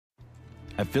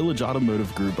At Village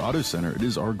Automotive Group Auto Center, it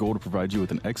is our goal to provide you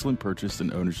with an excellent purchase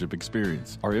and ownership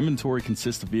experience. Our inventory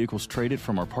consists of vehicles traded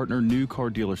from our partner new car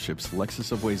dealerships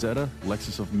Lexus of Wayzata,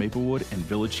 Lexus of Maplewood, and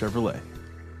Village Chevrolet.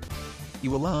 You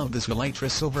will love this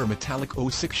Elytra Silver Metallic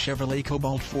 06 Chevrolet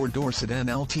Cobalt 4-door sedan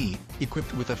LT,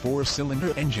 equipped with a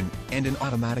 4-cylinder engine and an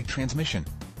automatic transmission.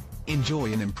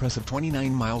 Enjoy an impressive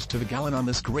 29 miles to the gallon on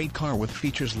this great car with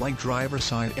features like driver's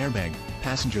side airbag,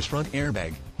 passenger's front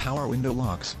airbag, power window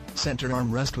locks, center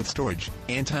armrest with storage,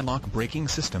 anti-lock braking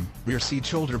system, rear seat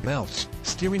shoulder belts,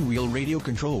 steering wheel radio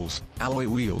controls, alloy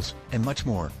wheels, and much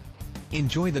more.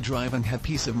 Enjoy the drive and have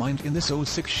peace of mind in this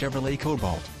 06 Chevrolet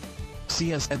Cobalt.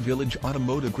 See us at Village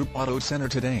Automotive Group Auto Center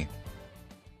today.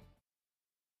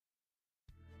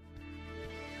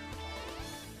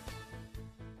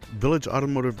 Village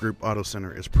Automotive Group Auto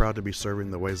Center is proud to be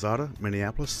serving the Wayzata,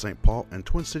 Minneapolis, St. Paul, and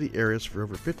Twin City areas for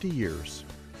over 50 years.